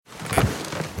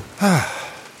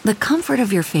The comfort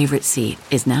of your favorite seat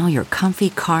is now your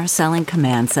comfy car selling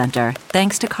command center,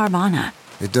 thanks to Carvana.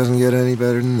 It doesn't get any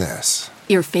better than this.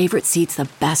 Your favorite seat's the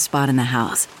best spot in the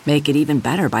house. Make it even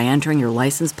better by entering your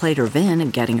license plate or VIN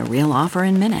and getting a real offer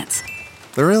in minutes.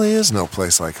 There really is no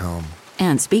place like home.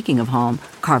 And speaking of home,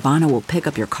 Carvana will pick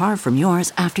up your car from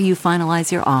yours after you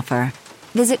finalize your offer.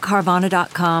 Visit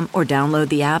Carvana.com or download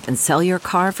the app and sell your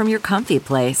car from your comfy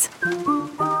place.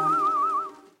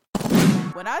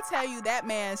 When I tell you that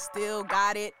man still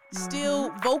got it, still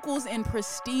vocals in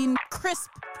pristine, crisp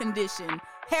condition,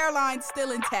 hairline still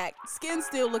intact, skin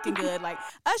still looking good, like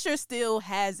Usher still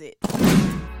has it.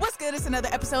 What's good? It's another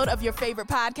episode of your favorite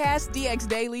podcast, DX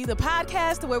Daily, the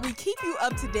podcast where we keep you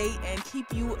up to date and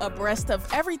keep you abreast of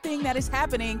everything that is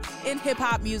happening in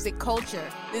hip-hop music culture.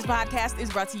 This podcast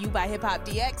is brought to you by Hip Hop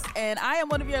DX, and I am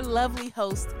one of your lovely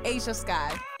hosts, Asia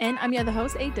Sky. And I'm your other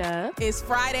host, A-Dub. It's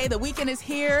Friday, the weekend is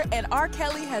here, and R.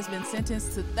 Kelly has been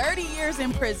sentenced to 30 years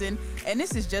in prison, and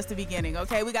this is just the beginning,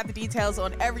 okay? We got the details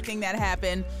on everything that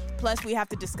happened. Plus, we have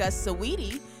to discuss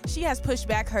SUED. She has pushed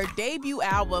back her debut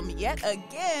album yet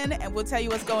again, and we'll tell you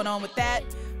what's going on with that.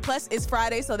 Plus, it's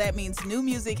Friday, so that means new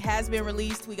music has been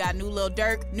released. We got new Lil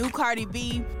Durk, new Cardi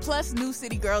B, plus new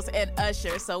City Girls and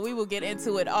Usher. So we will get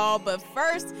into it all. But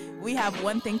first, we have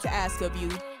one thing to ask of you.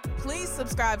 Please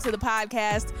subscribe to the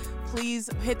podcast. Please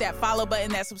hit that follow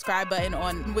button, that subscribe button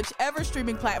on whichever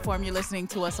streaming platform you're listening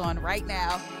to us on right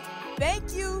now.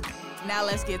 Thank you. Now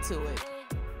let's get to it.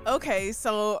 Okay,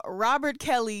 so Robert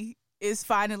Kelly is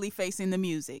finally facing the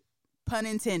music. Pun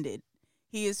intended.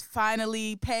 He is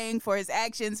finally paying for his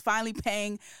actions, finally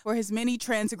paying for his many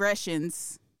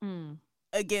transgressions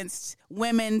against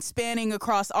women spanning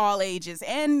across all ages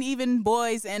and even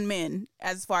boys and men,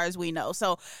 as far as we know.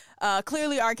 So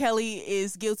clearly R. Kelly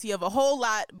is guilty of a whole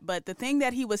lot, but the thing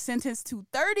that he was sentenced to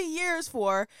 30 years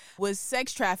for was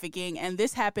sex trafficking, and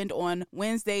this happened on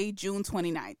Wednesday, June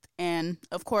 29th. And,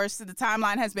 of course, the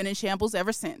timeline has been in shambles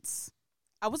ever since.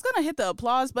 I was going to hit the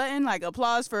applause button, like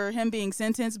applause for him being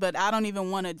sentenced, but I don't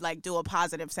even want to like do a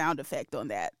positive sound effect on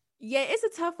that. Yeah, it's a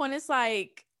tough one. It's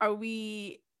like,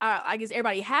 I guess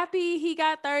everybody happy he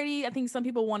got 30? I think some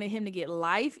people wanted him to get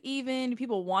life even. Do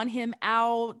people want him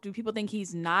out? Do people think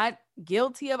he's not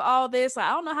guilty of all this?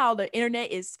 I don't know how the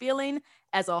internet is feeling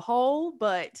as a whole,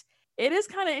 but it is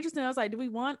kind of interesting. I was like, do we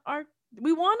want him?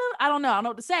 I don't know. I don't know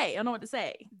what to say. I don't know what to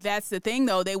say. That's the thing,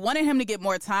 though. They wanted him to get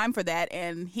more time for that,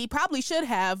 and he probably should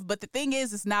have. But the thing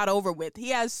is, it's not over with. He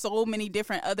has so many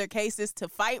different other cases to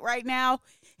fight right now.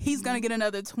 He's going to get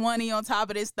another 20 on top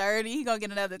of this 30. He's going to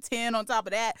get another 10 on top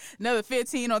of that, another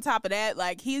 15 on top of that.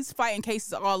 Like, he's fighting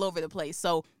cases all over the place.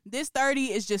 So this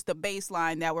 30 is just the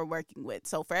baseline that we're working with.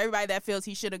 So for everybody that feels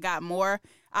he should have got more,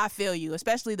 I feel you,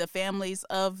 especially the families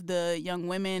of the young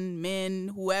women,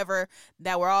 men, whoever,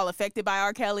 that were all affected by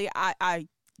R. Kelly. I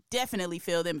definitely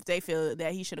feel them if they feel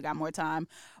that he should have got more time.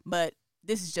 But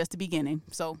this is just the beginning.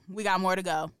 So we got more to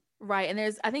go. Right. And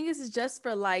I think this is just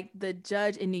for like the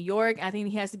judge in New York. I think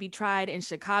he has to be tried in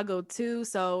Chicago too.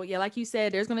 So yeah, like you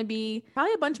said, there's going to be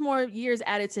probably a bunch more years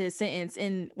added to his sentence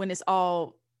when it's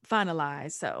all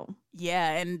finalized. So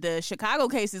yeah, and the Chicago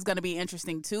case is going to be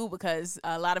interesting too, because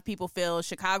a lot of people feel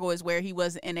Chicago is where he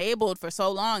was enabled for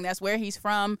so long. That's where he's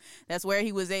from. That's where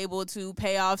he was able to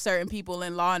pay off certain people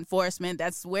in law enforcement.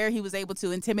 That's where he was able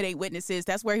to intimidate witnesses.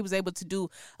 That's where he was able to do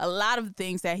a lot of the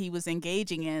things that he was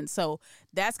engaging in. So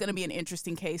that's going to be an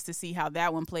interesting case to see how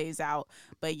that one plays out.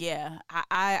 But yeah,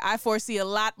 I foresee a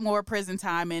lot more prison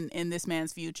time in this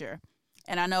man's future.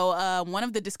 And I know one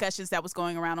of the discussions that was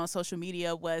going around on social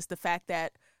media was the fact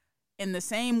that in the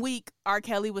same week, R.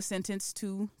 Kelly was sentenced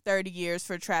to 30 years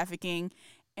for trafficking,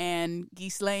 and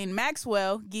Ghislaine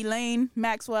Maxwell,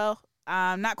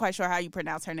 I'm not quite sure how you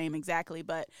pronounce her name exactly,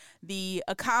 but the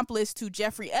accomplice to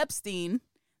Jeffrey Epstein,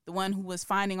 the one who was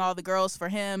finding all the girls for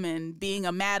him and being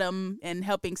a madam and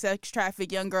helping sex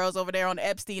traffic young girls over there on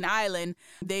Epstein Island,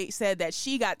 they said that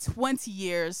she got 20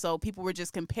 years. So people were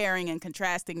just comparing and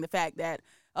contrasting the fact that,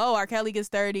 oh, R. Kelly gets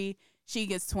 30, she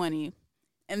gets 20.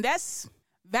 And that's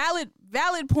valid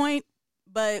point,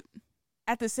 but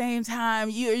at the same time,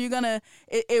 you're gonna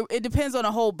it depends on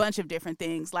a whole bunch of different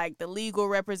things, like the legal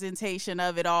representation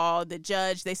of it all. The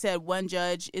judge, they said one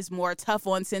judge is more tough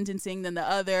on sentencing than the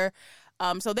other.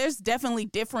 So there's definitely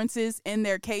differences in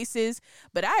their cases,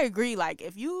 but I agree, like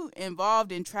if you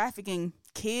involved in trafficking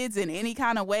kids in any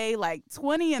kind of way, like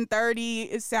 20 and 30,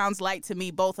 it sounds light to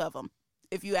me, both of them,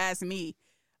 if you ask me.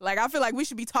 Like I feel like we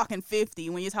should be talking 50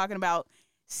 when you're talking about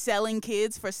selling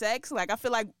kids for sex. Like I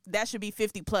feel like that should be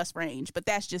 50 plus range, but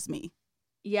that's just me.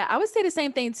 Yeah, I would say the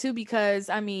same thing too, because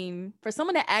I mean, for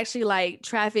someone that actually like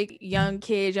traffic young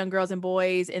kids, young girls and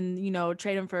boys and,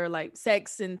 trade them for like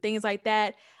sex and things like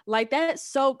that's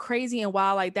so crazy and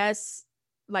wild. Like that's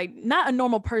like not a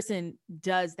normal person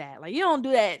does that. Like you don't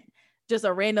do that just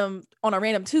on a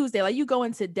random Tuesday. Like you go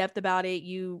into depth about it,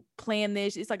 you plan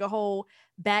this. It's like a whole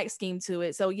back scheme to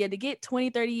it. So yeah, to get 20,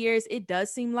 30 years, it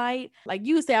does seem light. Like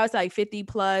you would say I was like 50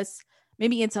 plus,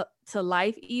 maybe into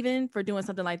life even for doing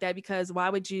something like that, because why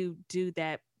would you do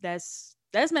that? That's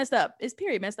messed up. It's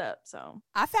period messed up. So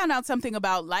I found out something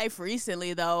about life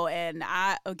recently though, and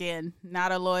I, again,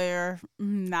 not a lawyer,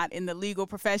 not in the legal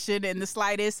profession in the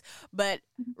slightest, but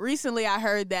recently I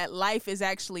heard that life is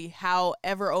actually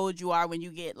however old you are when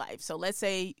you get life. So let's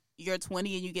say you're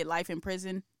 20 and you get life in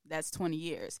prison, that's 20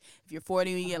 years. If you're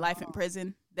 40 and you get life in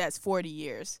prison, that's 40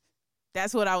 years.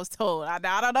 That's what I was told. I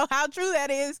don't know how true that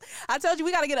is. I told you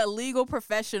we got to get a legal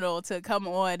professional to come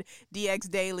on DX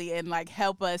Daily and like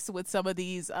help us with some of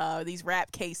these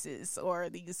rap cases or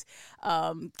these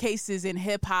cases in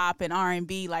hip hop and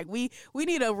R&B. Like we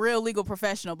need a real legal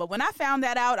professional. But when I found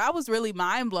that out, I was really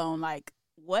mind blown. Like,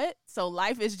 what? So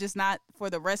life is just not for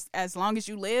the rest as long as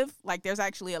you live? Like there's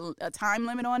actually a time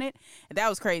limit on it? And that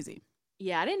was crazy.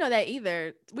 Yeah, I didn't know that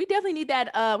either. We definitely need that.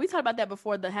 We talked about that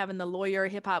before, having the lawyer,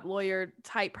 hip hop lawyer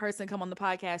type person come on the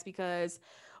podcast, because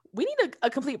we need a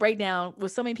complete breakdown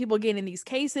with so many people getting in these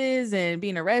cases and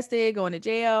being arrested, going to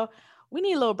jail. We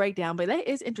need a little breakdown, but that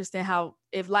is interesting how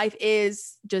if life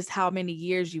is just how many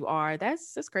years you are,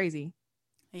 that's crazy.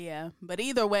 Yeah, but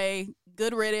either way,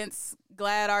 good riddance.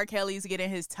 Glad R. Kelly's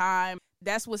getting his time.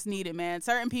 That's what's needed, man.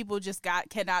 Certain people just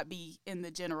cannot be in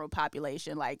the general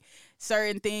population. Like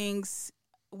certain things,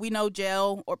 we know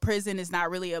jail or prison is not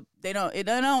really they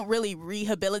don't really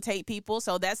rehabilitate people.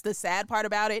 So that's the sad part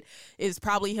about it, is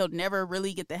probably he'll never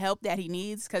really get the help that he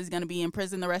needs because he's going to be in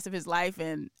prison the rest of his life.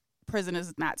 And prison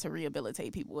is not to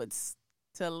rehabilitate people. It's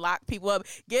to lock people up,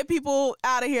 get people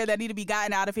out of here that need to be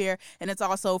gotten out of here. And it's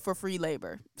also for free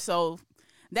labor. So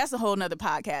that's a whole nother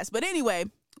podcast. But anyway,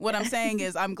 what I'm saying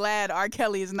is I'm glad R.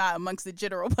 Kelly is not amongst the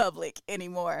general public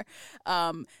anymore.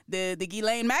 The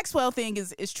Ghislaine Maxwell thing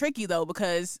is tricky, though,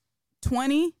 because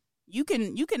 20, you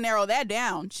can narrow that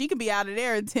down. She can be out of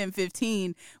there in 10,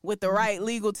 15 with the right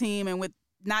legal team and with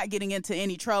not getting into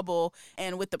any trouble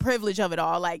and with the privilege of it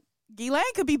all. Like, Ghislaine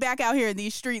could be back out here in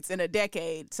these streets in a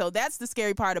decade. So that's the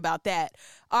scary part about that.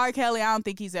 R. Kelly, I don't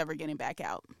think he's ever getting back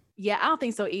out. Yeah, I don't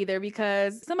think so either,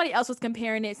 because somebody else was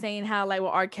comparing it, saying how like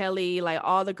with R. Kelly, like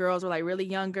all the girls were like really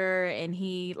younger, and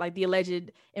he like the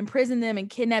alleged imprisoned them and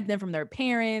kidnapped them from their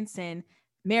parents and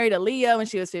married Aaliyah when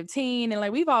she was 15. And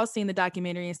like we've all seen the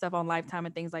documentary and stuff on Lifetime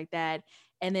and things like that.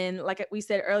 And then like we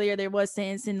said earlier, there was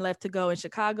sentencing left to go in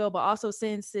Chicago, but also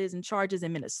sentences and charges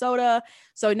in Minnesota.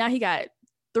 So now he got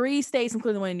 3 states,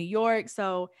 including one in New York.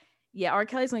 So yeah, R.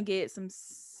 Kelly's gonna get some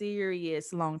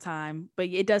serious long time, but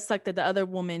it does suck that the other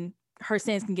woman, her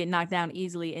sentence can get knocked down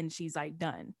easily and she's like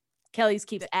done. Kelly's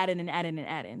keeps adding and adding and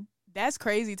adding. That's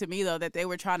crazy to me, though, that they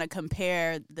were trying to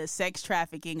compare the sex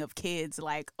trafficking of kids.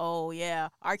 Like, oh yeah,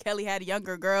 R. Kelly had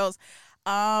younger girls.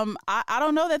 I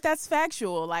don't know that that's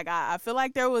factual. Like, I feel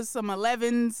like there was some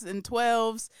 11s and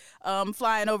 12s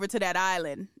flying over to that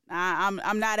island.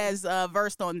 I'm not as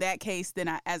versed on that case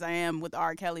as I am with the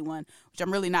R. Kelly one, which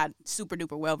I'm really not super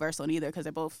duper well versed on either, because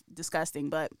they're both disgusting.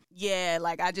 But yeah,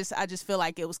 like I just feel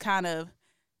like it was kind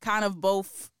of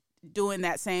both doing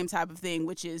that same type of thing,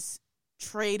 which is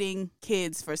trading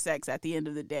kids for sex at the end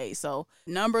of the day. So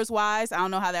numbers wise, I don't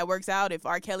know how that works out. If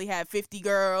R. Kelly had 50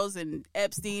 girls and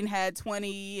Epstein had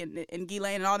 20 and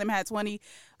Ghislaine and all them had 20,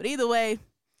 but either way,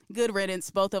 good riddance,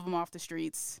 both of them off the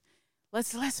streets.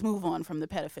 Let's move on from the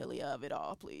pedophilia of it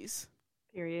all, please.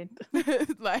 Period.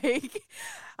 Like,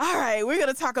 all right, we're going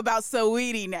to talk about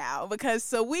SUED now, because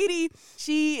SUED,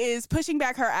 she is pushing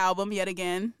back her album yet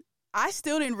again. I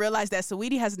still didn't realize that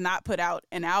SUED has not put out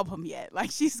an album yet. Like,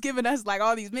 she's given us like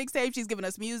all these mixtapes. She's given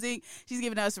us music. She's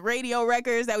given us radio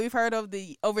records that we've heard of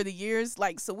over the years.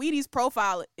 Like, SUED's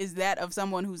profile is that of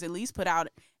someone who's at least put out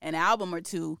an album or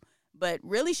two, but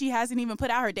really she hasn't even put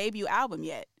out her debut album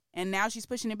yet. And now she's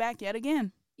pushing it back yet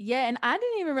again. Yeah, and I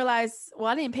didn't even realize,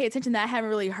 I didn't pay attention that I haven't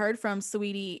really heard from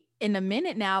SUED in a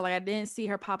minute now. Like I didn't see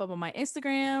her pop up on my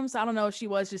Instagram. So I don't know if she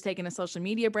was just taking a social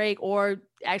media break or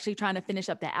actually trying to finish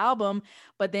up the album.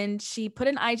 But then she put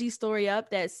an IG story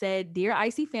up that said, "Dear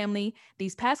Icy family,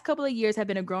 these past couple of years have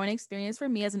been a growing experience for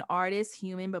me as an artist,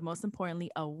 human, but most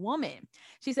importantly, a woman."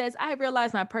 She says, "I have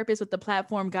realized my purpose with the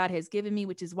platform God has given me,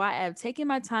 which is why I have taken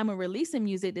my time when releasing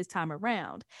music this time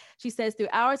around." She says, "Through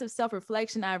hours of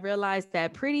self-reflection, I realized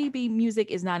that Pretty Be music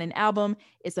is not an album.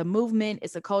 It's a movement.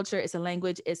 It's a culture. It's a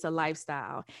language. It's a a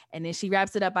lifestyle. And then she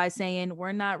wraps it up by saying,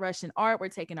 we're not rushing art. We're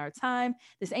taking our time.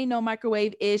 This ain't no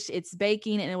microwave-ish. It's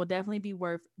baking, and it will definitely be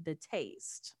worth the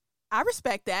taste. I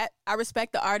respect that. I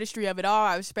respect the artistry of it all.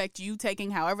 I respect you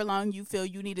taking however long you feel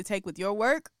you need to take with your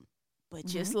work. But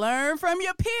just learn from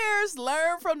your peers.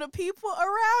 Learn from the people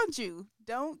around you.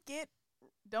 Don't get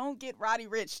Roddy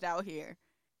Rich out here.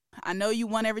 I know you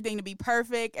want everything to be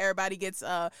perfect. Everybody gets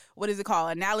what is it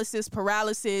called? Analysis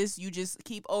paralysis. You just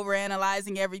keep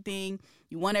overanalyzing everything.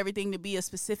 You want everything to be a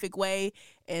specific way,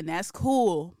 and that's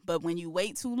cool. But when you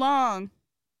wait too long,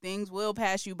 things will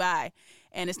pass you by.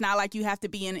 And it's not like you have to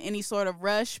be in any sort of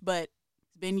rush, but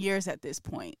it's been years at this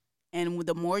point. And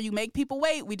the more you make people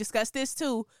wait, we discussed this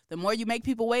too, the more you make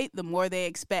people wait, the more they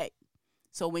expect.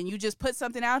 So when you just put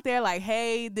something out there like,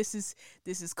 hey, this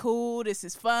is cool, this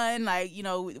is fun, like, you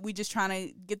know, we just trying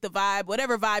to get the vibe,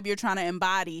 whatever vibe you're trying to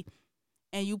embody,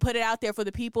 and you put it out there for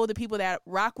the people that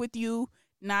rock with you,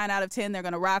 9 out of 10, they're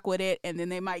going to rock with it, and then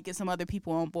they might get some other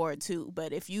people on board too.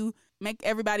 But if you make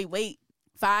everybody wait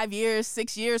 5 years,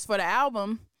 6 years for the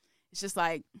album, it's just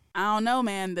like, I don't know,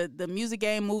 man. The music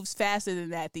game moves faster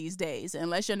than that these days.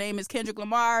 Unless your name is Kendrick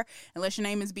Lamar, unless your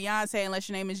name is Beyonce, unless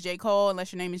your name is J. Cole,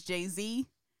 unless your name is Jay-Z,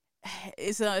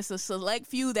 it's a select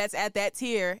few that's at that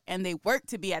tier, and they work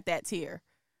to be at that tier.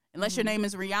 Unless your name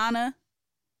is Rihanna,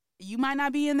 you might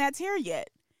not be in that tier yet.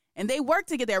 And they work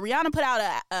to get there. Rihanna put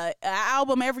out a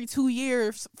album every 2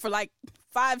 years for like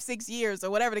 5-6 years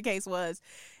or whatever the case was.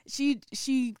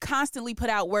 She constantly put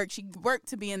out work. She worked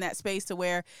to be in that space to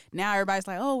where now everybody's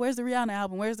like, oh, where's the Rihanna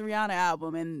album? Where's the Rihanna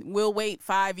album? And we'll wait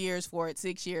 5 years for it,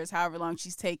 6 years, however long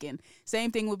she's taken.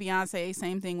 Same thing with Beyonce.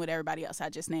 Same thing with everybody else I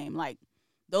just named. Like,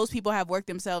 those people have worked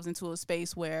themselves into a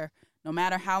space where no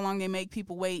matter how long they make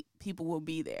people wait, people will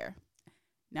be there.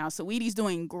 Now, SUED's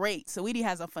doing great. SUED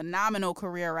has a phenomenal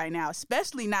career right now,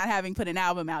 especially not having put an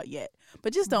album out yet.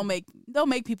 But just don't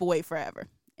make people wait forever.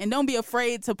 And don't be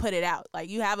afraid to put it out. Like,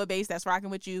 you have a base that's rocking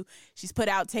with you. She's put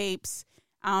out tapes.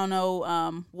 I don't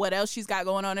know what else she's got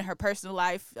going on in her personal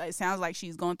life. It sounds like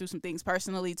she's going through some things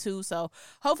personally, too. So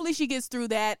hopefully she gets through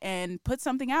that and put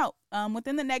something out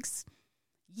within the next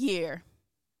year.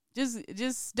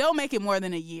 Just don't make it more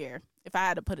than a year if I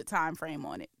had to put a time frame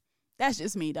on it. That's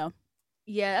just me, though.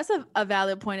 Yeah, that's a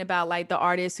valid point about like the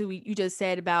artists who you just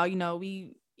said about, you know,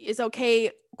 it's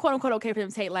okay, quote unquote, okay for them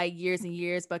to take like years and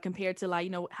years, but compared to like, you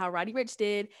know, how Roddy Ricch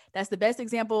did, that's the best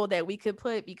example that we could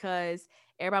put because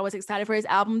everybody was excited for his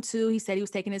album too. He said he was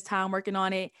taking his time working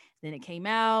on it. Then it came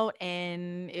out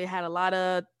and it had a lot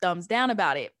of thumbs down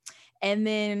about it. And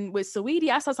then with SUED,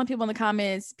 I saw some people in the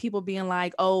comments, people being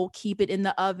like, oh, keep it in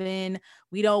the oven.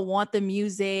 We don't want the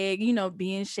music, you know,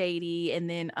 being shady. And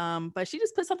then, but she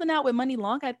just put something out with Money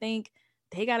Long. I think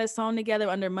they got a song together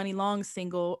under Money Long's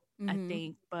single, I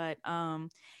think. But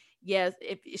yes,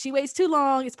 if she waits too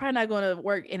long, it's probably not going to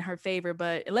work in her favor.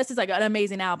 But unless it's like an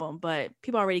amazing album, but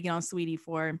people already get on SUED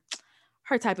for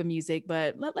her type of music.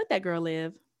 But let that girl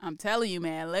live. I'm telling you,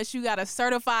 man, unless you got a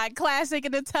certified classic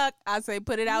in the tuck, I say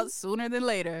put it out sooner than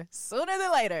later. Sooner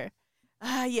than later.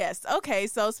 Yes. Okay.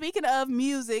 So speaking of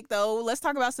music, though, let's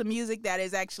talk about some music that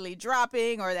is actually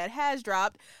dropping or that has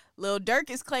dropped. Lil Durk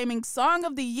is claiming Song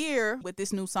of the Year with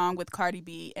this new song with Cardi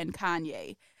B and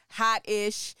Kanye.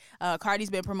 Hot-ish. Cardi's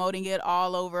been promoting it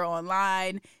all over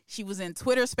online. She was in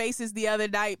Twitter Spaces the other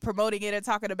night promoting it and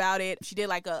talking about it. She did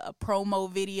like a promo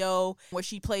video where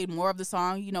she played more of the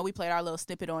song. You know, we played our little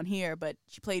snippet on here, but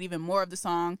she played even more of the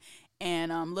song.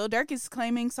 And Lil Durk is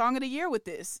claiming Song of the Year with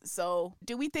this. So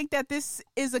do we think that this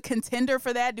is a contender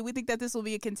for that? Do we think that this will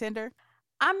be a contender?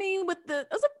 I mean,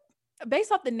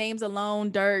 based off the names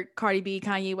alone, Durk, Cardi B,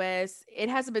 Kanye West, it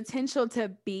has the potential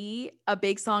to be a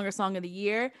big song or Song of the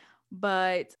Year,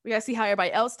 but we gotta see how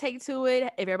everybody else take to it,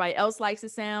 if everybody else likes the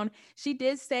sound. She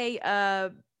did say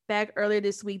back earlier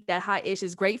this week that Hot-ish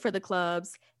is great for the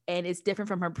clubs and it's different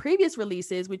from her previous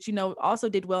releases, which, you know, also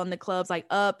did well in the clubs like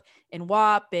Up and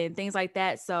WAP and things like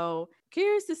that. So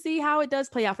curious to see how it does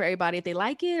play out for everybody, if they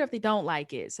like it or if they don't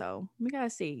like it. So we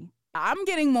gotta see. I'm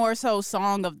getting more so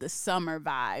Song of the Summer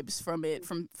vibes from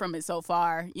it so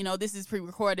far. You know, this is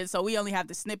pre-recorded, so we only have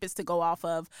the snippets to go off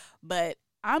of, but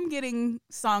I'm getting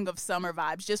Song of Summer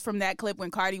vibes just from that clip when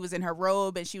Cardi was in her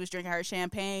robe and she was drinking her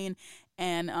champagne.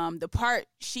 And the part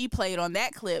she played on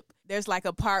that clip, there's like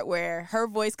a part where her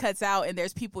voice cuts out and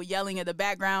there's people yelling in the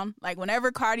background. Like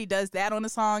whenever Cardi does that on a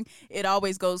song, it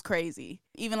always goes crazy.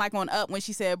 Even like on Up when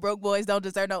she said, broke boys don't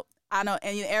deserve no... I know,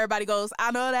 and everybody goes,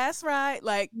 I know that's right.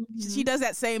 Like, she does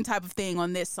that same type of thing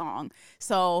on this song.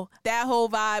 So that whole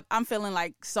vibe, I'm feeling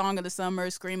like Song of the Summer,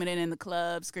 screaming it in the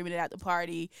club, screaming it at the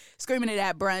party, screaming it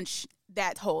at brunch,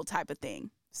 that whole type of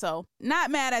thing. So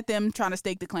not mad at them trying to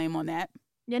stake the claim on that.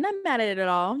 Yeah, not mad at it at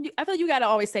all. I feel like you got to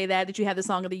always say that you have the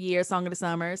song of the year, song of the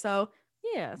summer. So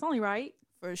yeah, it's only right.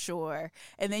 For sure.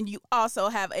 And then you also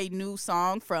have a new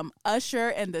song from Usher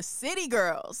and the City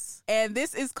Girls. And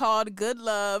this is called Good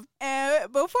Love.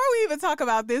 And before we even talk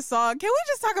about this song, can we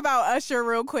just talk about Usher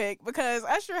real quick? Because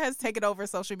Usher has taken over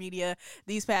social media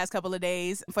these past couple of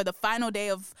days. For the final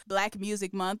day of Black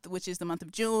Music Month, which is the month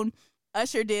of June,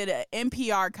 Usher did an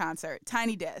NPR concert,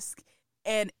 Tiny Desk.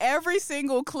 And every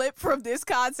single clip from this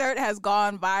concert has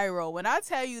gone viral. When I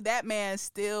tell you that man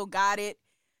still got it,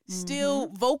 still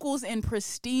vocals in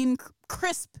pristine,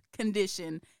 crisp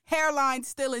condition, hairline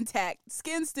still intact,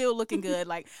 skin still looking good.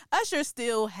 Like, Usher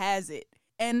still has it.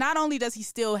 And not only does he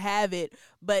still have it,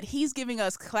 but he's giving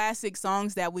us classic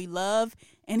songs that we love,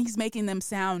 and he's making them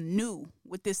sound new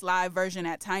with this live version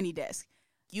at Tiny Desk.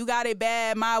 You Got It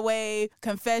Bad, My Way,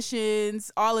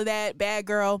 Confessions, all of that, Bad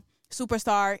Girl,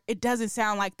 Superstar. It doesn't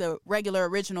sound like the regular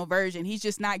original version. He's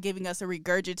just not giving us a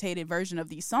regurgitated version of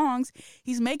these songs.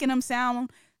 He's making them sound,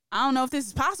 I don't know if this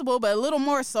is possible, but a little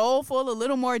more soulful, a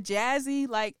little more jazzy.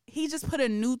 Like, he just put a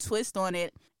new twist on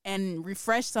it and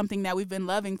refreshed something that we've been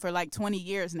loving for like 20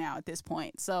 years now at this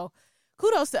point. So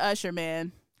kudos to Usher,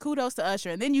 man. Kudos to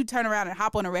Usher. And then you turn around and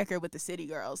hop on a record with the City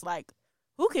Girls. Like,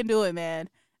 who can do it, man?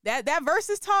 That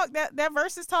versus talk, that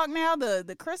versus talk now,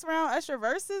 the Chris Brown Usher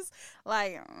versus,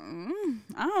 like, I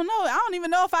don't know. I don't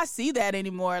even know if I see that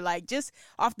anymore. Like, just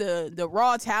off the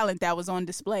raw talent that was on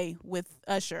display with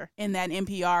Usher in that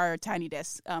NPR Tiny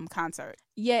Desk concert.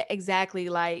 Yeah, exactly.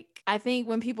 Like, I think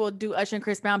when people do Usher and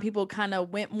Chris Brown, people kind of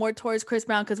went more towards Chris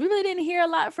Brown because we really didn't hear a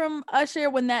lot from Usher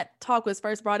when that talk was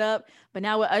first brought up. But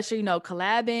now with Usher,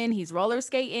 collabing, he's roller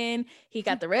skating, he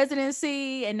got the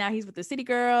residency, and now he's with the City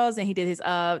Girls, and he did his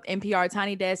NPR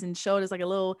Tiny Desk and showed us like a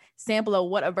little sample of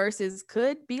what a versus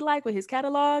could be like with his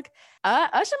catalog.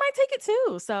 Usher might take it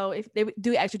too. So if they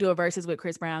do actually do a versus with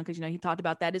Chris Brown, because he talked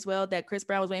about that as well, that Chris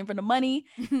Brown was waiting for the money.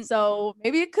 So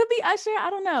maybe it could be Usher. I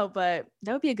don't know, but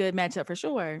that would be a good matchup for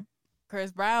sure. Chris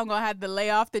Brown gonna have to lay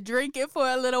off the drinking for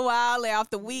a little while, lay off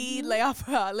the weed, lay off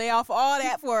all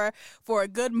that for a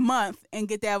good month and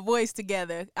get that voice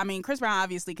together. I mean, Chris Brown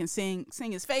obviously can sing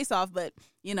his face off, but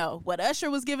what Usher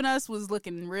was giving us was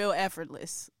looking real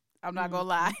effortless. I'm not gonna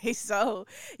lie. So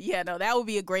yeah, no, that would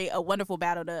be a wonderful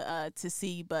battle to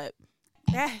see. But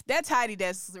that Tiny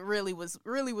Desk really was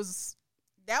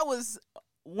that was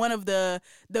one of the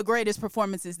greatest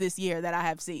performances this year that I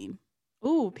have seen.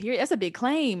 Ooh, period. That's a big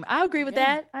claim. I agree with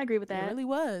that. I agree with that. It really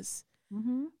was.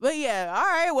 But yeah, all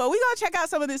right. Well, we're going to check out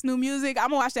some of this new music.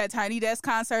 I'm going to watch that Tiny Desk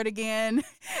concert again.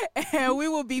 And we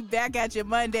will be back at you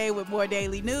Monday with more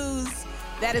daily news.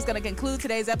 That is going to conclude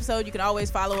today's episode. You can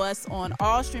always follow us on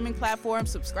all streaming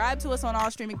platforms. Subscribe to us on all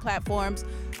streaming platforms.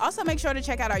 Also, make sure to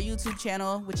check out our YouTube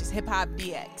channel, which is Hip Hop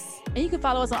DX. And you can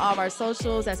follow us on all of our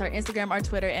socials. That's our Instagram, our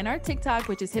Twitter, and our TikTok,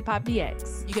 which is Hip Hop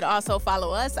DX. You can also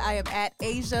follow us. I am at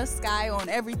Asia Sky on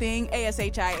everything.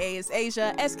 ASHIA is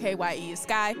Asia. SKYE is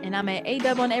Sky. And I'm at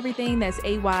ADub on everything. That's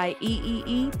AYEEEDUBB.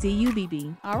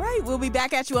 All right. We'll be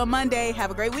back at you on Monday.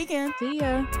 Have a great weekend. See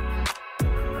ya.